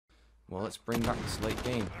Well, let's bring back this late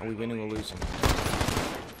game. Are we winning or losing?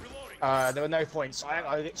 There were no points.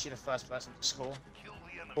 I literally the first person to score.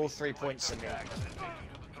 All 3 points in me.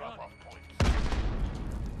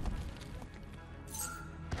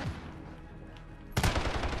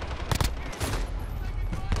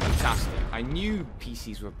 Fantastic. I knew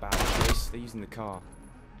PCs were a bad choice. They're using the car.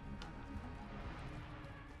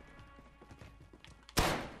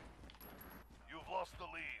 You've lost the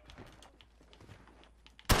lead.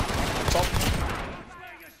 Top.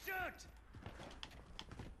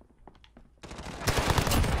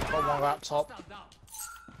 Got one up top.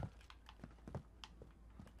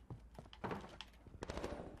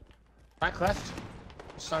 Back left.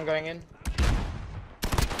 Sun going in.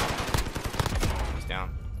 He's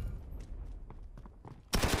down.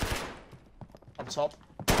 On top.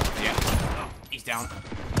 Yeah. He's down.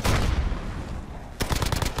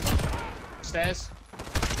 Stairs.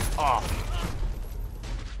 Oh.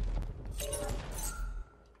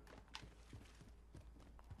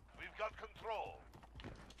 We've got control.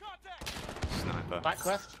 Sniper. Back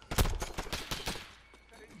left.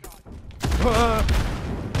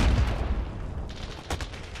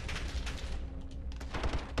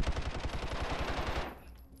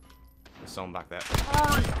 There's someone back there.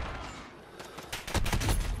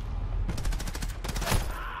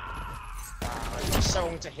 It's so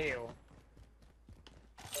long to heal.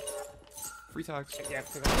 Free tags. Yeah,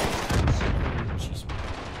 pick up. Jeez.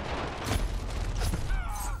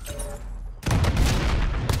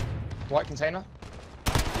 White container.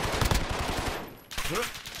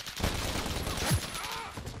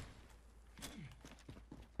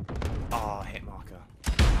 Oh, hit marker.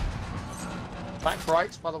 Back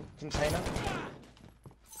right by the container.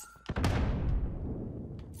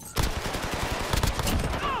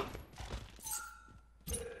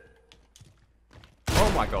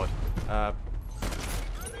 Oh my god. I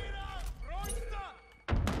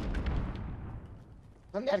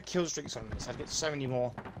think they had kill streaks on this. I'd get so many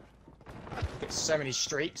more. Get so many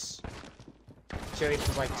streaks. Purely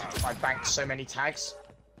because I banked so many tags.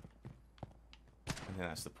 I think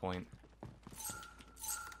that's the point.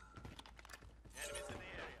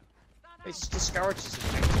 It just discourages the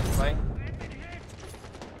play.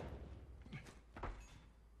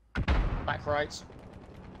 Back right.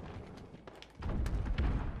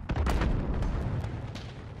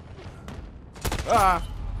 Ah!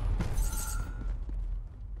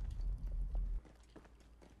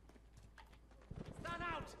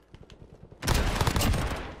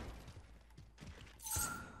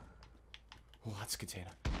 Oh, that's a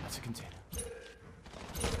container. That's a container.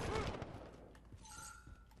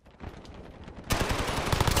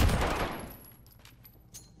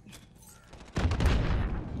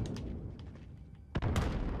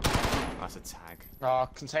 That's a tag.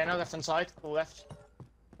 Container left hand side, all left.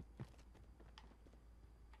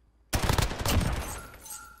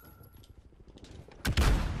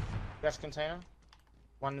 Left container.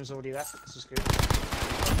 One was already left. This is good.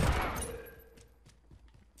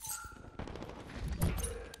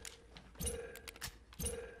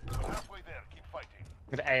 Halfway there. Keep fighting.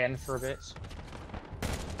 With AN for a bit.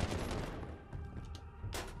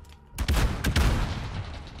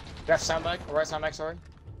 Left sandbag, or right sandbag, sorry.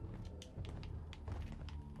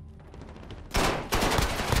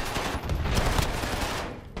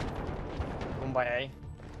 One by A.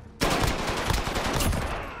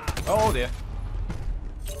 Oh dear.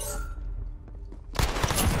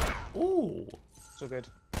 Ooh. So good.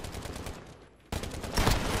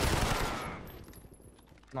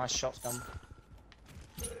 Nice shotgun.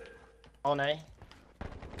 On A.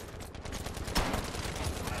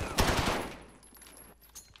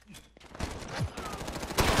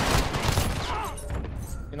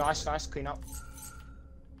 Nice, nice, clean up.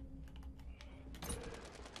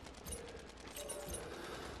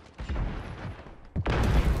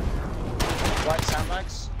 Right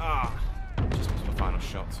sandbags. Ah. Just missed my final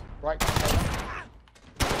shot. Right container.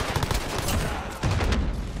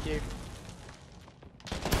 Thank you.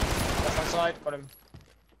 Left hand side, got him.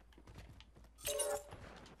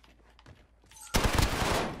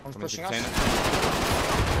 One's Coming pushing to us.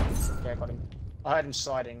 container. Yeah, got him. I heard him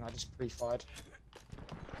sliding, I just pre-fired.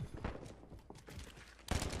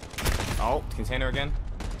 Oh, container again.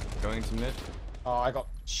 Going into mid. Oh, I got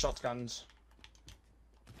shotguns.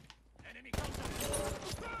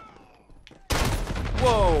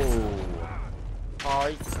 Whoa! Oh,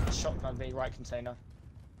 he shotgunned me, right container.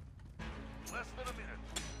 Less than a minute.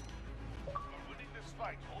 We're winning this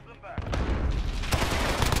fight. Hold them back.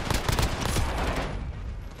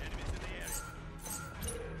 Enemies in the area.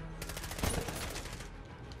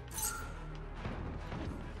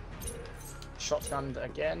 shotgunned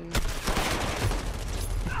again.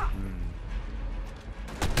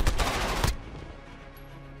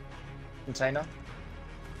 Container.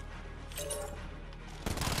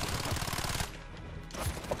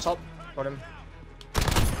 Up top, got him.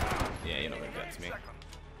 Yeah, you're not gonna get to me.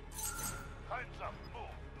 Time's up.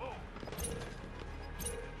 Move.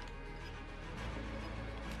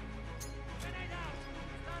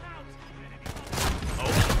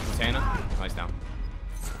 Oh, container. Nice down.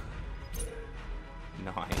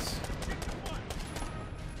 Nice. They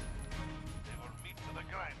will meet to the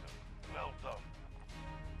grind. Well done.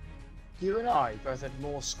 You and I both had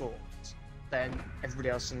more scores than everybody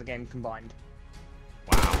else in the game combined.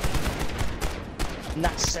 Wow. And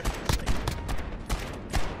that's separately.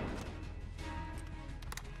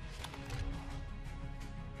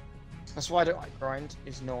 That's why I don't like grind,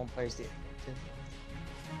 is no one plays the objective.